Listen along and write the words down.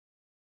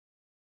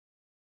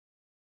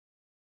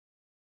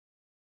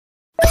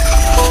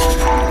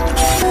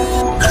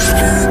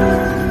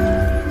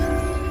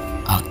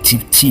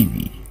Active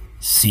TV,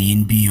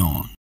 seeing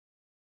beyond.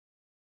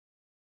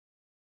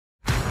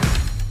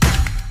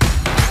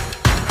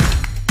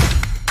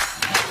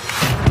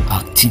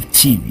 Active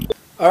TV.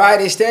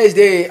 Alright, it's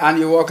Thursday and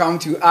you're welcome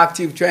to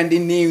Active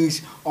Trending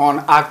News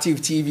on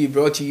Active TV,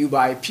 brought to you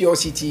by Pure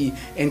City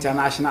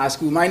International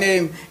School. My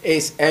name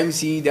is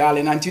MC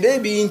Darling, and today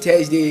being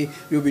Thursday,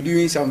 we'll be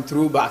doing some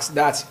throwbacks.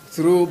 That's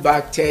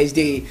Throwback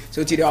Thursday.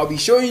 So today I'll be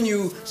showing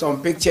you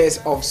some pictures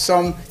of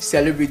some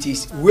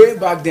celebrities way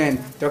back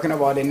then, talking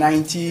about the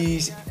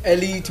 90s,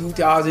 early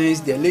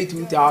 2000s, the late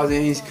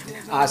 2000s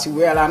as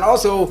well. And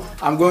also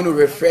I'm going to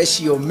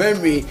refresh your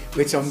memory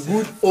with some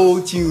good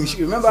old tunes.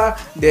 Remember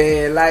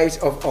the lives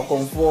of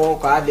Kwadwo,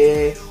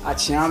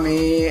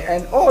 Okyeame,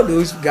 and all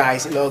those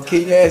guys,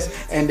 Kenyans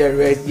and the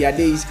rest. Their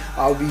days,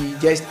 I'll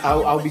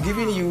be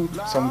giving you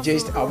some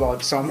gist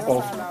about some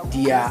of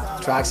their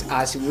tracks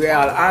as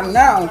well. And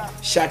now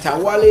Shatta,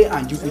 Wale,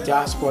 and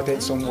Jupiter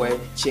spotted somewhere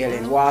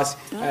chilling, whilst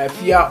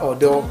Efia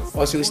Odo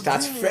also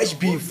starts fresh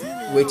beef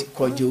with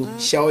Kwadwo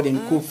Sheldon.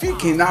 Kofi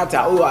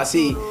Kinaata, who I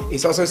say,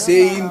 is also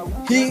saying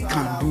he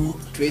can do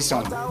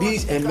threesome.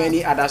 These and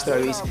many other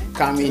stories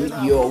coming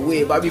your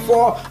way. But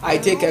before I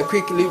take a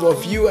quick leave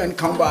of you and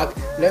come back,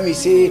 let me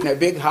say a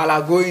big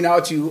holla going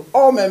out to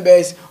all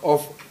members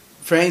of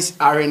Friends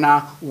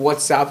Arena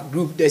WhatsApp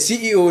group, the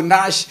CEO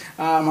Nash,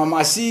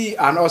 Mama C,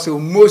 and also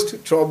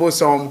most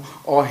troublesome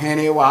or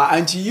Henewa,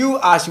 and to you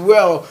as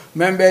well,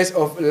 members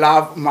of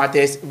Love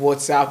Matters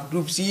WhatsApp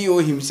group,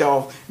 CEO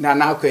himself,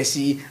 Nana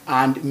Kwesi,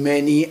 and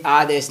many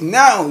others.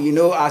 Now you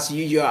know as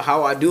usual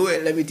how I do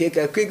it. Let me take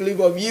a quick leave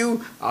of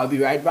you. I'll be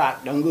right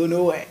back. Don't go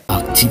nowhere.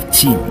 Active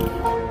TV.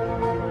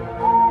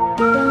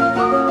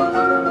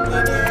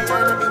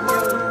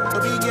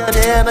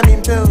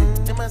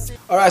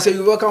 Alright, so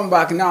you're welcome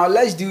back. Now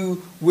let's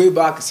do way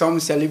back some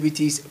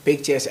celebrities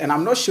pictures, and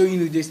I'm not showing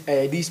you this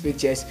these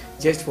pictures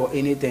just for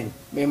anything.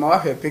 My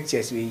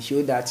pictures will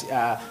show that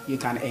you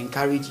can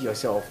encourage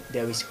yourself.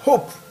 There is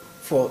hope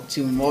for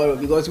tomorrow,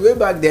 because way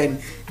back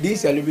then these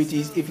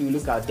celebrities, if you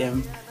look at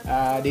them,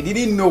 they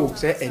didn't know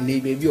say and they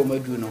baby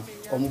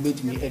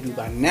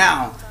but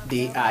now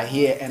they are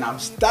here. And I'm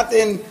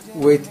starting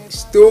with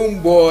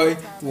Stonebwoy,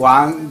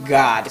 one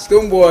God.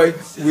 Stonebwoy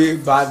way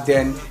back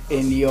then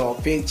in your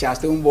picture,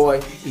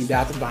 Stonebwoy in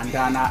that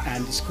bandana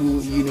and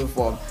school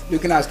uniform.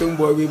 Looking at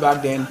Stonebwoy way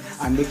back then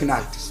and looking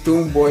at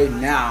Stonebwoy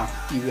now,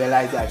 you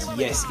realize that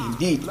yes,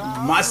 indeed,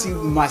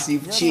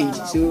 massive change.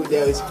 So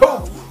there is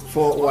hope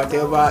for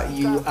whatever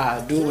you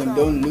are doing.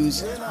 Don't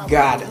lose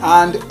God.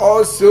 And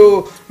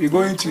also we're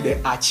going to the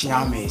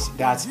Okyeames.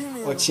 That's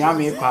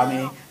Okyeame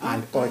Kwame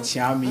and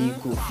Okyeame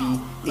Kofi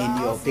in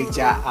your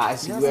picture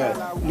as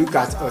well. Look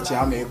at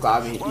Okyeame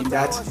Kwame in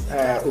that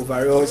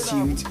overall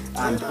suit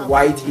and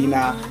white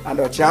inner, and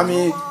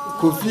Okyeame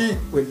Kofi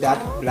with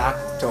that black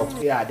top,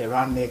 yeah, the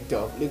round neck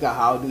top. Look at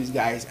how those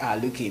guys are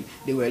looking.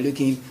 They were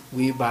looking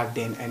way back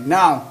then, and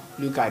now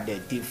look at the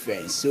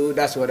difference. So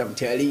that's what I'm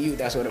telling you.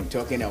 That's what I'm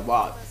talking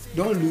about.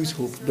 Don't lose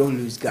hope. Don't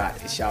lose God.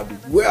 It shall be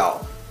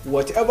well.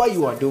 Whatever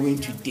you are doing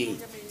today,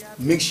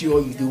 make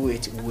sure you do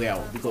it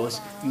well,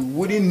 because you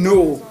wouldn't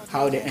know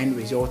how the end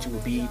result will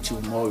be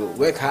tomorrow.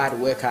 Work hard,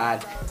 work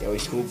hard. There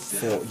is hope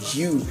for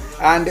you.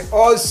 And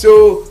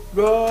also,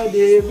 brother.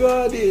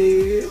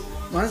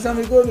 I'm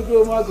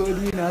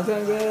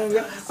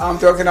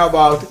talking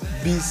about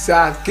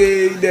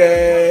Bisakede.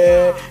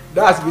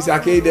 That's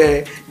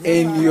Bisakede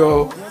in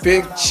your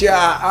picture.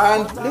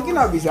 And looking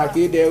at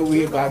Bisakede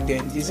way back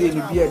then, you see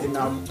the beard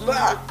now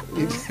back.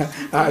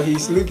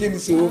 He's looking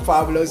so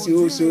fabulous,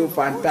 so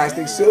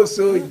fantastic,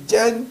 so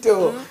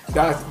gentle.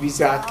 That's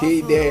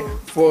Bisakede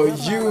for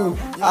you.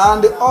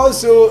 And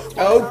also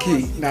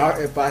LK, now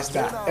a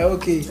pastor.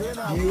 LK,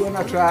 do you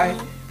wanna try?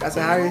 That's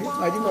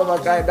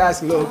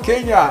Lo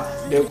Kenya,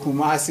 the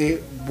Kumasi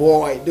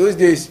boy. Those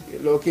days,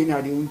 Lo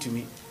Kenya didn't to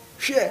me.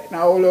 Share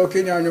now, Lo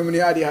Kenya,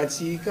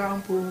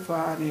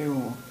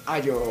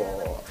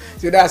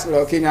 so that's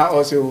Lo Kenya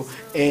also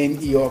in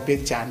your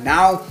picture.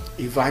 Now,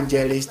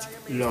 Evangelist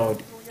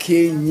Lord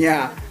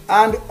Kenya,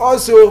 and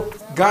also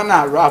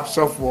Ghana rap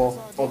software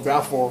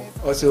Obrafo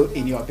also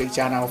in your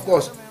picture. Now, of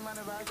course,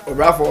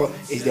 Obrafo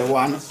is the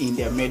one in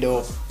the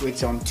middle with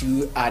some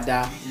two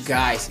other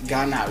guys.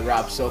 Ghana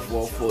rap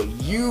software for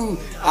you.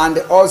 And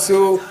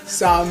also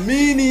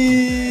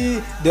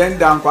Samini, then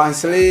Dan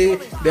Kwansle,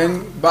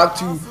 then back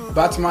to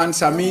Batman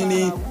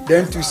Samini,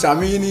 then to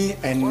Samini,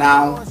 and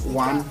now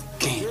one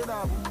king.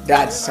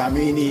 That's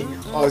Samini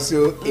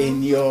also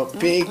in your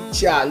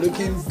picture,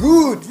 looking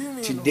good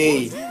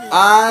today.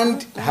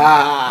 And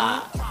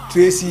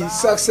Tracy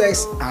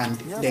Success and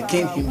the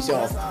king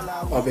himself,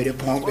 Obede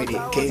Pompede,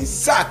 King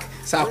Sark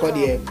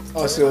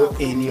also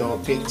in your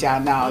picture.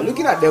 Now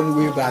looking at them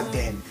way back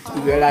then,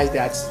 you realize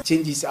that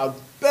changes are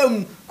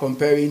boom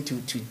comparing to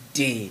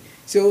today.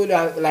 So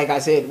that, like I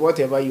said,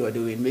 whatever you are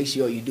doing, make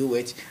sure you do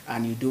it,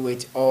 and you do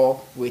it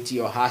all with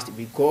your heart,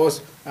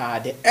 because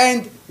the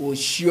end will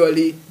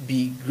surely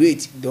be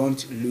great.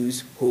 Don't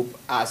lose hope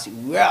as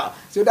well.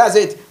 So that's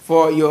it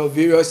for your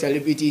various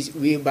celebrities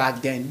way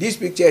back then. These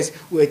pictures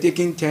were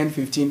taken 10,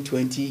 15,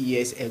 20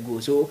 years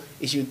ago, so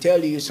it should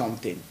tell you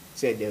something.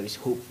 Said there is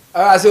hope.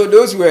 So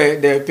those were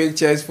the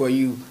pictures for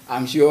you.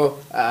 I'm sure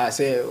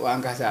say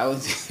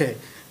Wankasa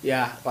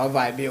yeah,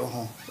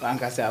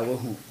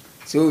 Wankasa.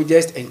 So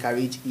just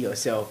encourage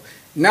yourself.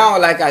 Now,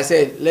 like I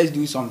said, let's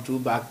do some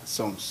throwback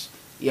songs.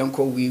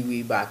 Yonko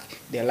way back.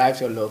 The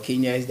lives of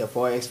Lokinyas, the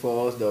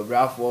 4x4s, the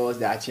Brafors,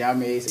 the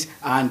Okyeames,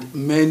 and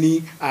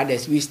many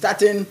others. We're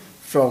starting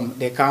from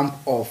the camp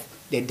of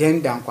the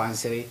Dendam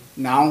Kwansere,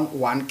 now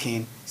One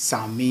King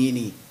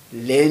Samini.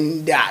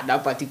 Linda,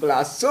 that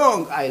particular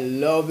song, I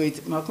love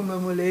it.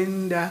 Makumemo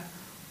Linda,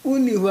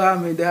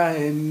 Uniwa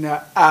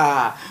Meda.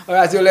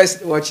 Alright, so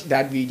let's watch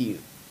that video.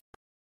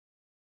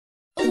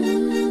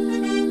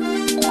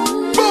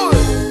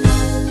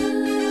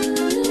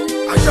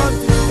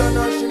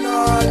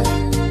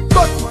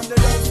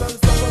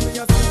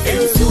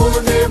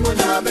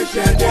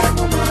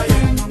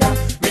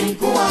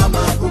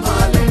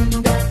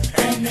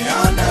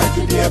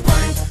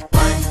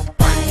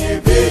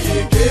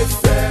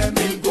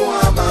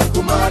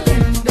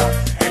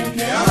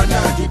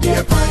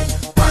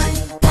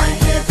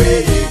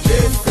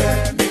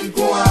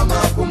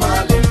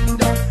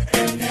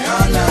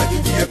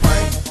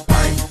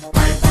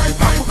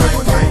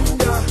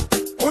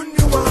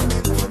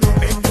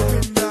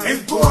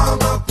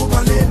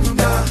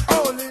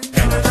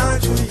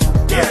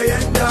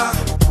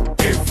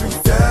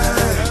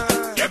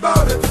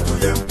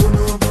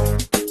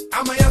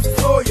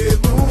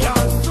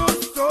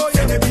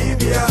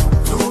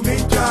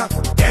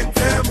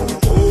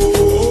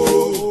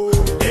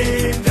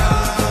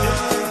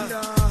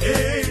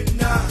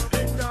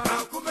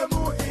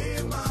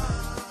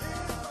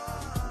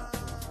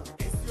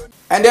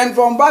 And then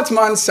from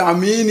Batman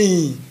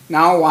Samini,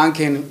 now One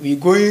King, we're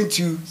going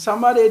to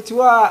somebody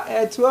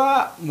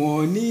Etwa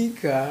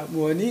Monica.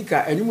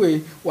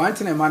 Anyway, one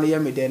thing a man here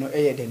made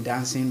the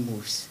dancing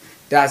moves.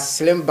 That's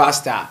Slim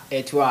Buster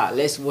Etwa.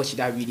 Let's watch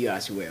that video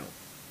as well.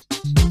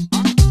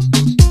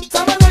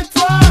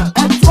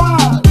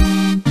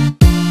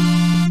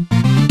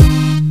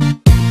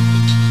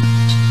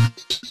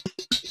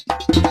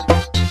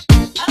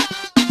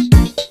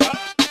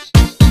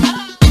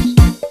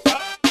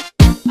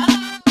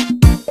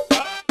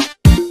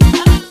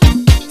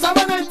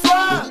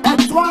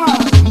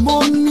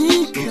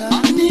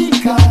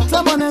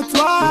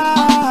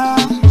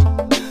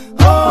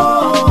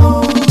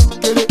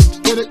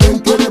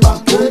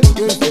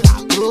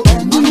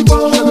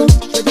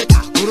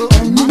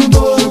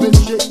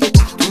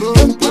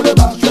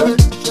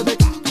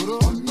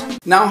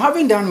 Now,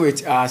 having done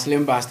with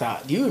Slim Buster,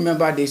 do you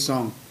remember this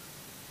song?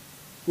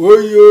 Oh,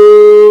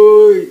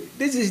 yo,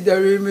 this is the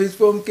remix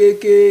from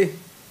KK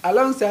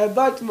alongside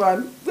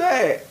Batman,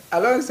 there,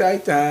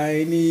 alongside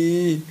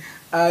Tiny.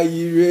 Are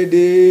you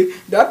ready?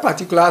 That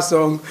particular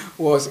song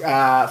was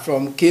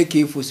from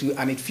KK Fusu,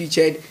 and it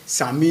featured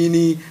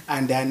Samini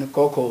and then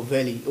Coco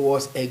Valley. It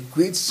was a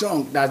great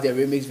song. That's the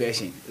remix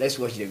version. Let's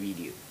watch the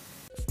video.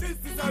 This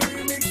is a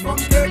remix from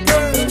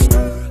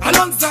KK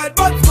alongside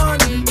Batman.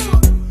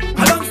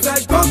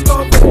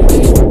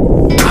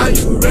 Are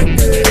you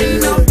ready?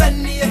 Now,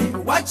 Penny,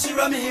 watch you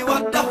me,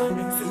 what the?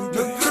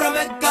 The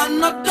Gramet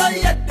cannot die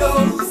yet,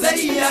 though.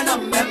 Say, and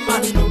I'm a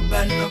man, no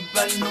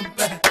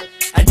pen.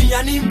 I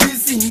didn't be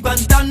seen,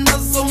 but I'm not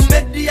so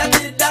many. I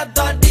did that,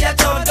 dear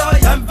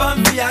Jodo. I'm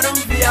from I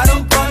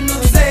don't want to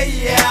say,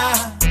 yeah.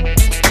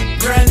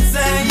 Friends,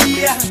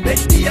 yeah.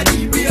 Betty, I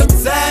did be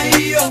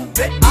upside, yo.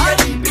 Betty, I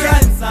did be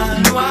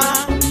grandson,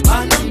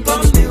 I don't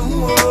come to you.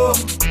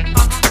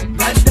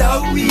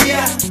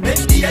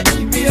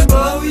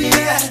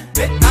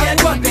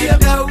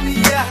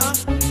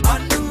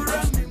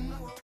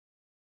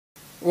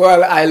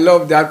 Well, I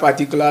love that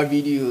particular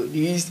video.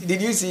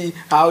 Did you see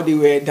how they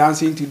were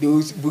dancing to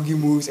those boogie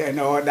moves and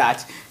all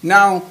that?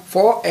 Now,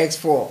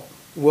 4x4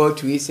 World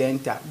Trade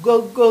Center.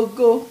 Go, go,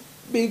 go.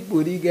 Big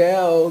booty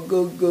girl.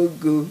 Go, go,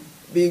 go.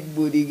 Big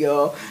booty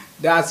girl.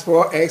 That's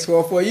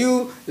 4x4 for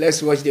you.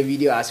 Let's watch the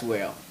video as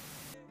well.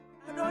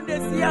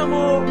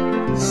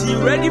 She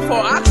ready for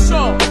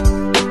action.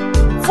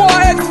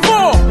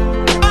 4x4.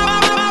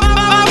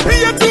 I'm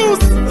here to.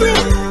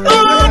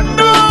 Oh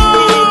no!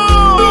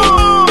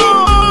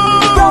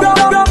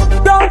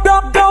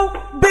 Go,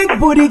 big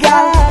booty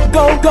gal.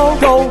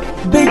 Go,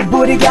 big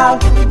booty gal.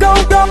 Go,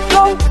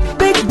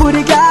 big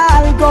booty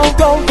gal.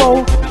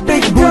 Go,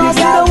 big booty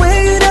gal. The way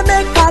you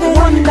make body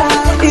wonder.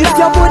 If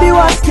your booty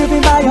was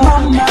giving by your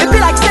mama, it be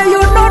like say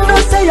you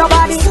don't say your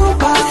body.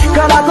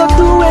 Girl, I go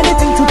do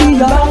anything to be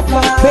your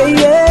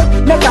baby.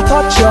 Make I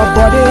touch your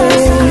body.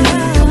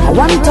 I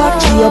want to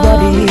touch your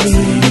body.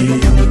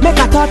 Make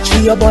I touch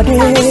your body.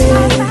 I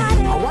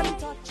want to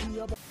touch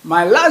your body.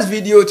 My last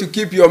video to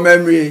keep your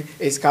memory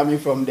is coming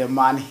from the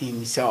man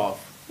himself.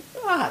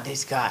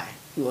 This guy.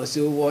 He was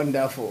so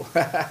wonderful.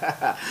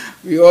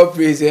 We all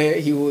pray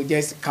he will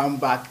just come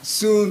back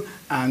soon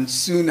and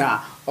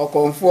sooner.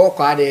 Okonfo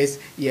kwades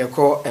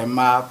yeko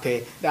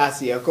emape.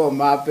 That's yeko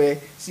mape.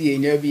 See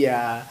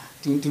nyebia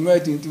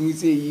tuntum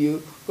say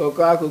you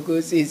koko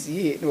say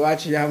see no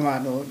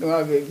achiyama no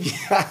baby.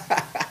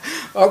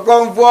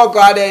 Okonfo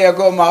kwades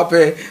yeko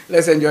mape.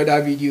 Let's enjoy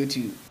that video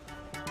too.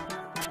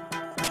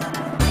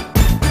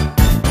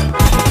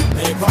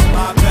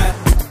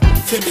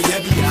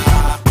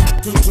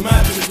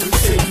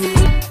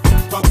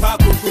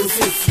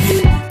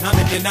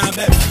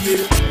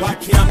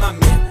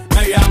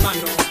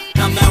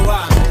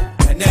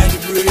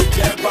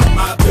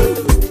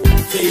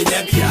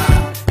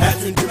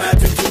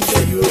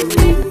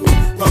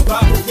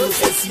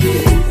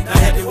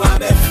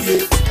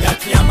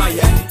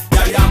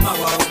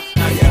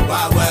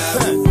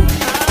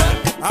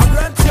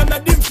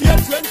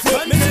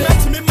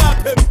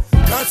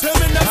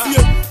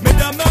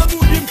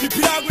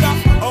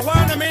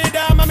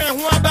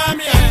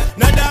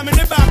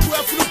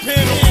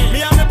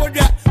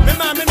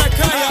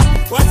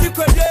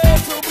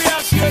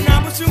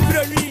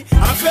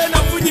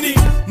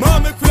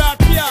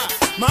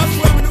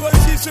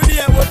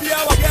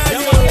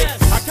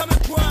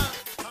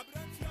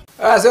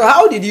 So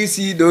how did you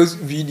see those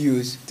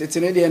videos?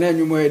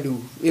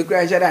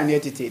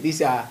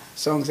 These are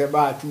songs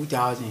about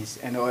 2000s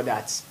and all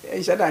that.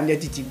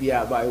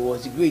 But it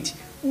was great.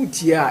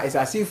 It's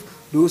as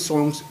if those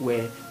songs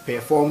were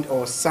performed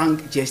or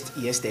sung just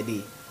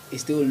yesterday. It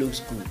still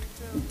looks good.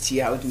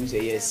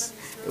 Yes,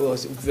 it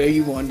was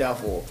very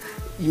wonderful.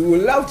 You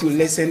will love to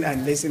listen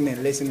and listen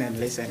and listen and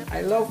listen.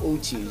 I love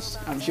old tunes.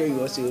 I'm sure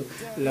you also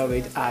love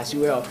it as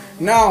well.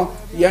 Now,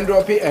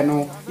 Yandrope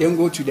Eno, you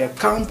go to the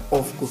camp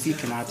of Kofi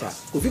Kinaata.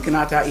 Kofi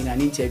Kinaata in an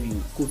interview,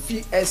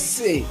 Kofi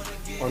say,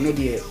 or no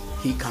dear,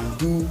 he can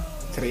do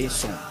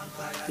threesome.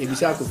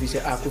 Kofi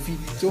said, Kofi,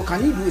 so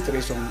can you do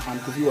threesome? And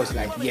Kofi was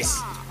like,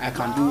 yes, I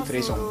can do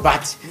threesome,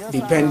 but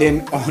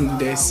depending on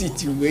the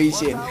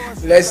situation.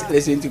 Let's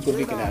listen to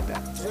Kofi Kinaata.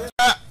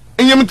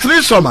 In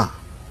threesome.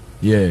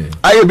 Yeah.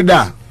 I be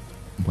da.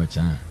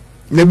 Mpocha.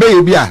 Ne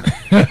be bia.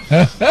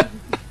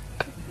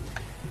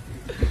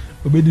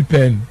 Obe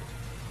depend.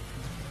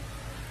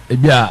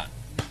 Ebia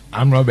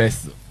I'm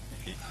Roberts.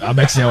 I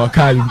bet you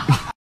wakali.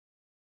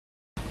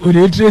 O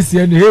dey trace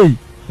here hey,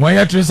 why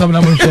you trace some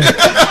na mo share.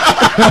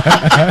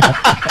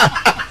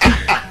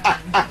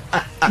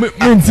 Me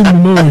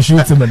mo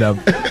shoot madam.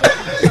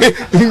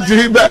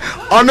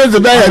 Honor the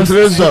diet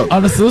threesome.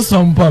 Honestly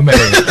some pa me.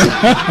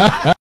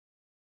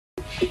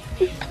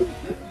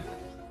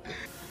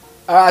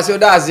 So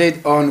that's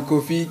it on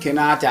Kofi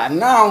Kinaata.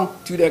 Now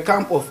to the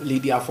camp of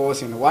Lydia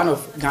Forson, one of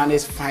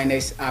Ghana's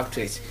finest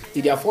actresses.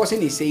 Lydia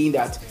Forson is saying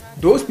that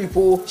those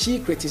people she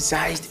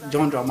criticized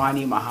John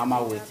Dramani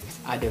Mahama with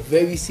are the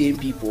very same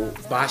people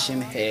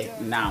bashing her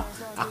now.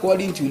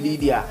 According to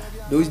Lydia,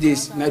 those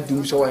days not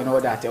doom so and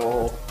all that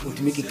or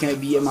to make it can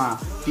be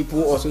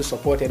people also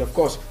supported. Of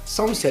course,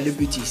 some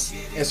celebrities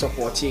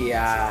support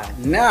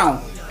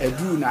now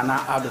do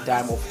Nana at the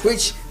time of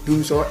which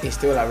Doomsaw is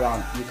still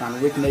around. You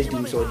can witness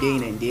Doomsaw day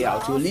in and day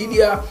out. So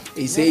Lydia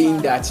is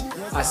saying that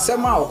as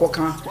Sema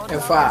Okoka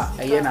Efa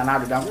Nana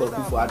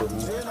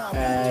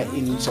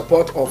in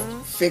support of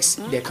Fix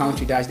the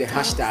Country, that's the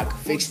hashtag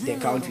Fix the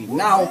Country.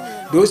 Now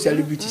those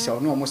celebrities are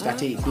almost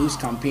started those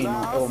campaign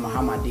on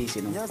Muhammad days,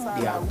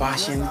 they are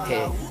bashing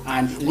her,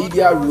 and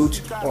Lydia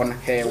wrote on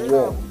her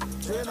wall,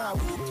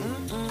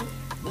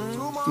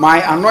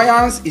 "My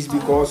annoyance is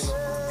because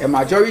a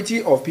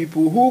majority of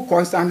people who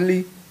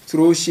constantly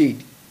throw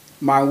shade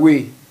my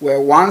way were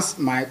once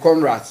my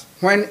comrades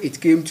when it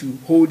came to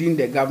holding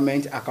the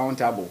government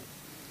accountable.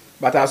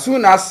 But as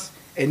soon as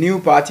a new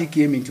party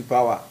came into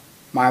power,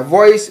 my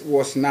voice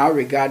was now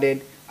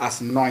regarded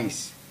as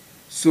noise.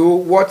 So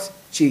what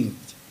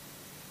changed?"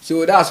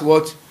 So that's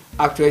what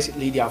actress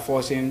Lydia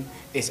Forson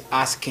is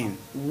asking.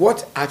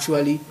 What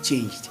actually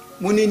changed?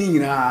 Munini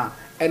na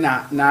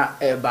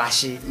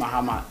bashi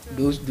Mahama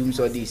those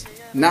Doomsaw days.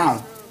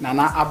 Now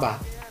Nana Abba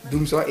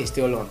Doomsaw is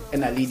still on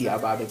and Lydia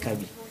Abba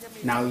Kabi.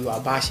 Now you are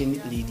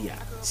bashing Lydia.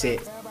 Say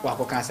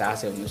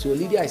so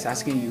Lydia is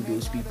asking you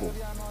those people,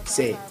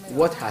 say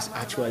what has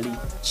actually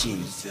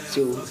changed.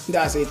 So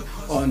that's it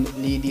on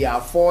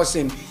Lydia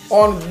Forson.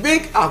 On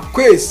Big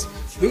Aquaze,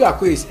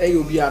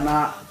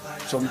 Ayubiana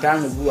some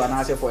time ago and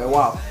I said for a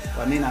while.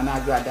 But then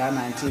Nana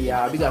 90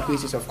 Big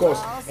Aquaze is of course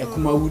a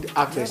Kumawood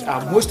actress.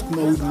 Most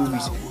Kumawood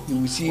movies you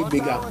will see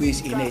Big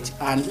Aquaze in it,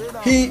 and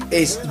he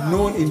is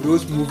known in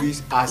those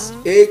movies as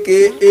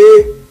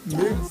AKA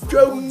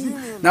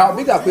Now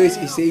Big Aquaze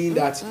is saying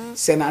that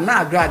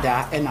Senana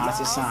Grada and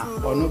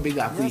Asisan or no Big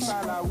Aquaze,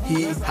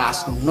 he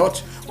has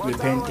not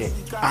repented.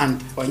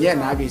 And Onye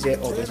Nabi said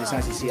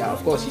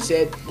of course he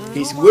said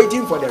he's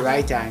waiting for the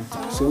right time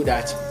so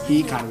that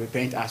he can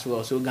repent as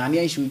well. So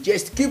Ghanaians should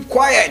just keep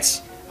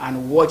quiet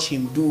and watch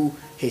him do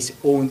his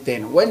own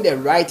thing. When the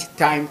right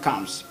time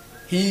comes,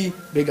 he,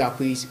 Big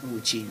Aquaze, will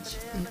change.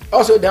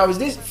 Also, there was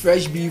this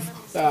fresh beef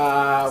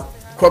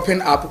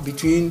cropping up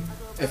between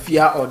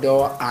Efia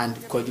Odo and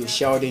Kwadwo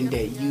Sheldon,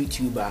 the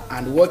YouTuber,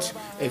 and what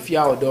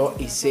Efia Odo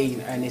is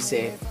saying, and he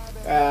said,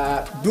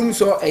 "Doom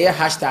so a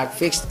hashtag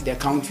fixed the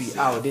country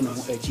out in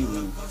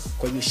Okyeame.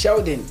 Kwadwo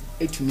Sheldon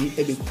it to me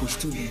a push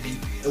to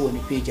BB on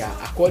the page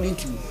according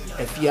to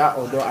Efia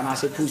Odo, and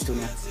as a post to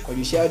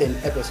Kwadwo Sheldon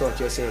episode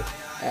just say."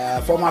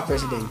 Former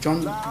President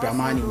John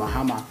Dramani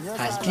Mahama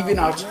has given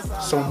out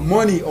some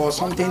money or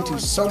something to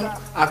some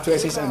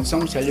actresses and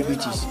some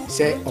celebrities,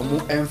 say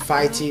and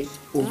fighting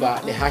over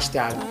the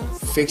hashtag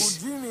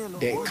fix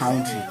the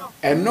country.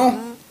 And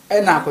no,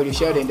 and now Kwadwo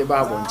Sheldon the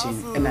Bible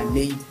and a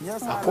name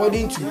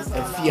according to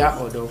Efia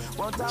Odo,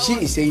 she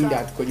is saying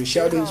that Kwadwo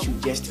Sheldon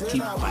should just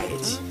keep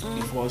quiet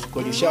because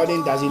Kwadwo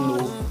Sheldon doesn't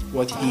know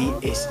what he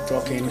is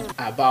talking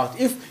about.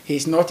 If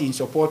he's not in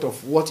support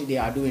of what they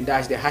are doing,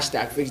 that's the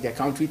hashtag fix the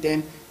country,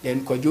 then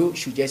Kwadwo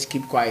should just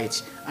keep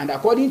quiet. And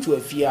according to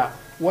Efia,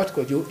 what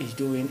Kwadwo is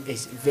doing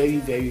is very,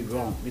 very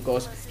wrong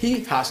because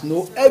he has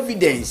no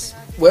evidence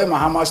where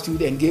Mahama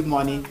stood and gave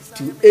money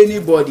to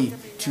anybody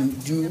to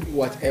do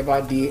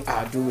whatever they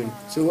are doing.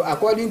 So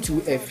according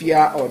to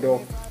Efia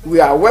Odo, we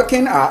are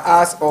working our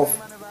ass off,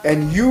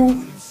 and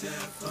you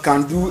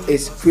can do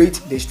is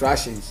create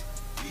distractions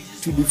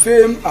to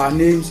defame our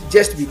names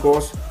just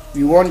because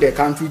we want the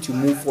country to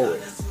move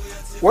forward.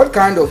 What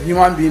kind of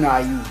human being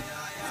are you?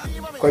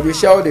 Kwadwo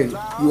Sheldon,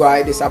 you are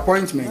a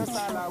disappointment.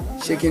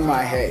 Shaking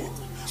my head.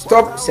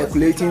 Stop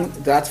circulating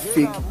that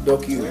fake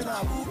document.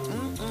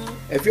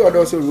 Efia Odo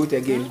also wrote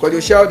again,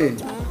 Kwadwo Sheldon,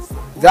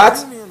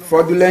 that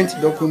fraudulent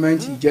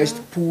document you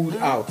just pulled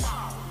out,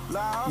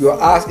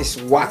 your ass is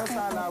whack.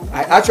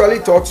 I actually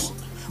thought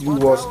you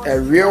was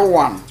a real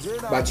one,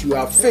 but you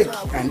are fake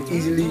and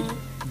easily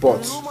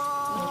bought.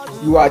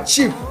 You are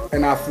cheap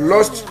and I've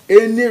lost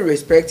any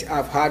respect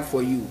I've had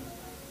for you.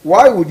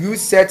 Why would you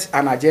set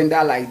an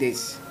agenda like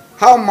this?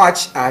 How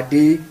much are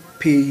they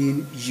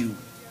paying you?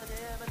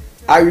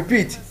 I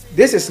repeat,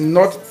 this is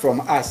not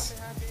from us.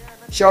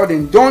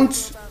 Sheldon, don't,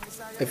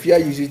 Efia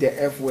uses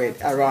the F word,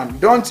 around.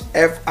 Don't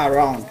F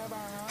around.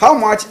 How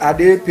much are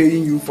they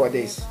paying you for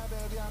this?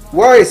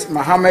 Where is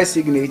Muhammad's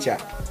signature?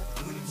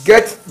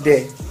 Get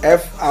the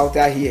F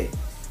outer here.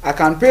 I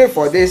can pay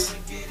for this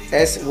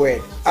S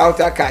word,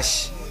 outer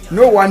cash.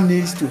 No one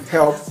needs to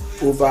help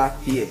over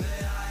here.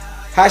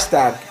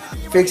 Hashtag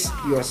fix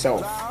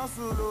yourself.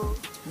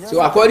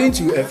 So according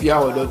to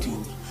Efia Odo,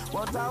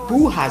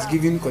 who has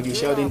given Kwadwo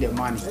Sheldon the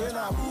money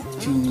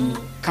to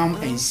come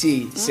and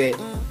say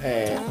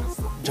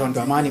John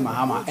Dramani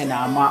Mahama and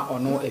Ama or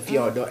no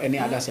Efia Odo any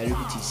other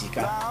celebrity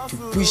seeker to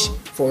push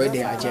forward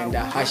their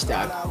agenda,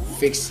 hashtag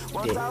fix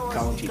the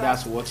country.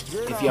 That's what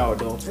Efia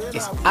Odo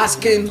is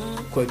asking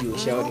Kwadwo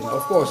Sheldon.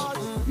 Of course,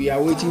 we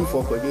are waiting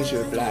for Kwadwo's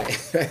reply.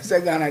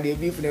 Second, they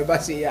beef never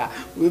say yeah.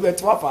 We were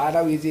to offer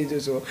other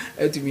reasons so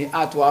to me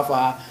at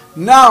offer.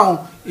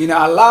 Now, in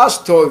our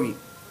last story,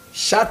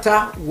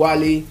 Shatta,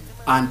 Wale,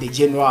 and the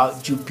General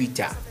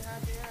Jupiter,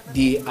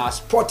 they are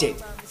spotted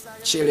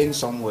chilling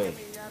somewhere.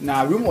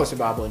 Now, rumors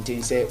about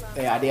Bontin say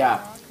they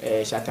are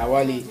Shatta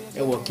Wale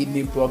a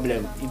kidney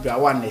problem. Ibra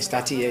one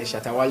started here,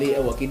 Shatta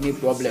Wale a kidney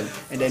problem,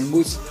 and then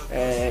most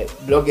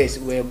bloggers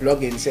were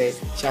blogging say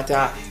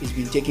Shatta is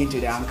being taken to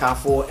the anchor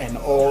for and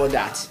all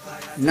that.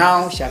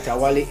 Now Shatta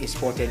Wale is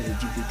spotted with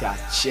Jupiter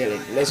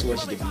chilling. Let's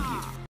watch the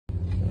video.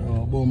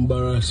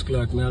 Embarrassed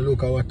clock. Now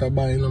look at what I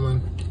buy, you know,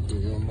 man.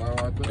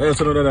 Hey,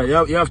 so that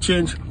you have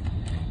change.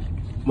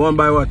 One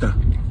buy water.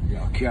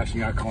 Yeah, cash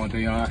in your account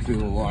and you have to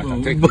water.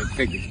 Take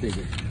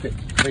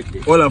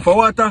it. Hold on, for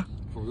water?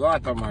 For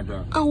water, my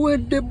dog. I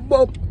want the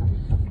bob.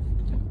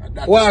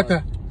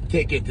 Water.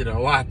 Take it to the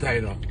water,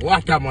 you know.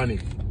 Water money.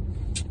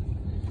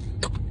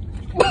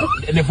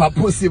 And if I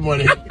pussy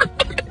money.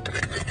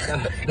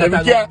 Let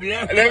me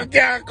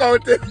can't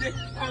count it.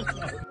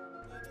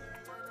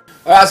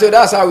 Alright, so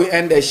that's how we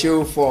end the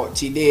show for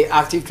today.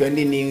 Active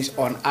Trending News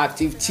on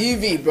Active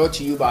TV, brought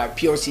to you by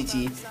Pure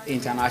City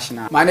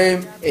International. My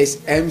name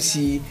is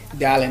MC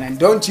Darling, and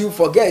don't you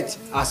forget,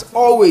 as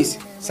always,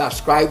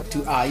 subscribe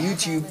to our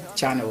YouTube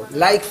channel.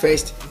 Like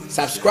first,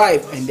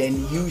 subscribe, and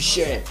then you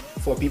share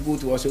for people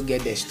to also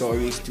get their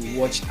stories to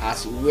watch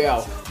as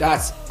well.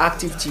 That's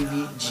Active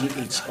TV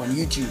GH on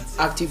YouTube,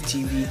 Active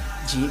TV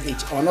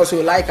GH, and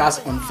also like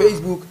us on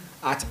Facebook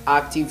at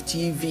Active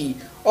TV.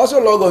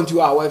 Also log on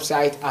to our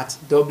website at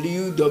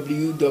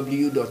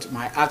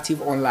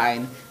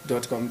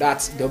www.myactiveonline.com.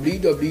 That's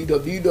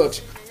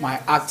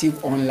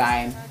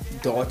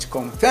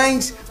www.myactiveonline.com.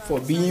 Thanks for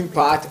being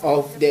part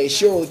of the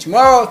show.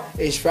 Tomorrow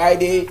is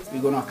Friday.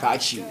 We're gonna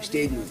catch you.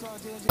 Stay good.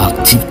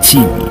 Active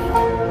TV.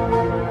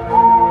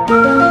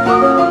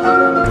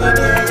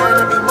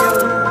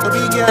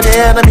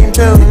 The enemy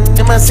pill,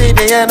 they must say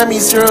the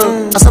enemy's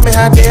true. I saw me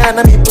had the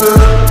enemy pull.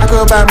 I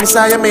go by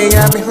Messiah, me,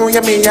 who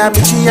ya me, chi,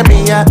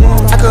 me, I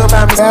go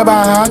by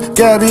Messiah.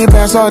 Get me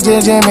best or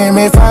JJ,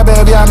 me, fire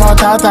baby, I'm not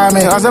tata,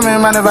 me, also me,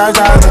 man, if I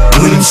got it.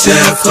 When you say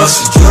a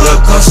cuss, you a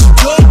cuss.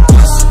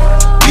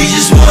 We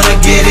just wanna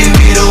get it,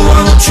 we don't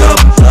want no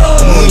trouble.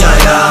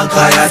 Munya,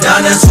 kaya,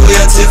 dance, we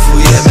are tifu,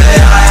 yeah,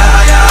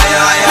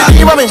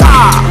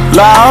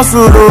 La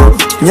Sulu.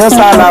 Yes,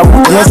 I love.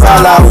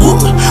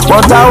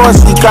 What I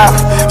was Sika,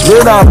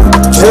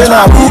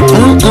 Zena.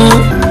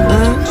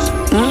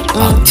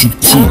 Active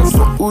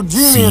TV,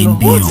 seeing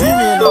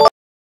beyond.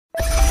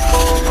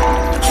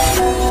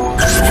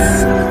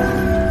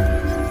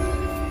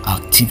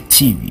 Active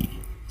TV,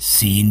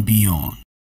 seeing beyond.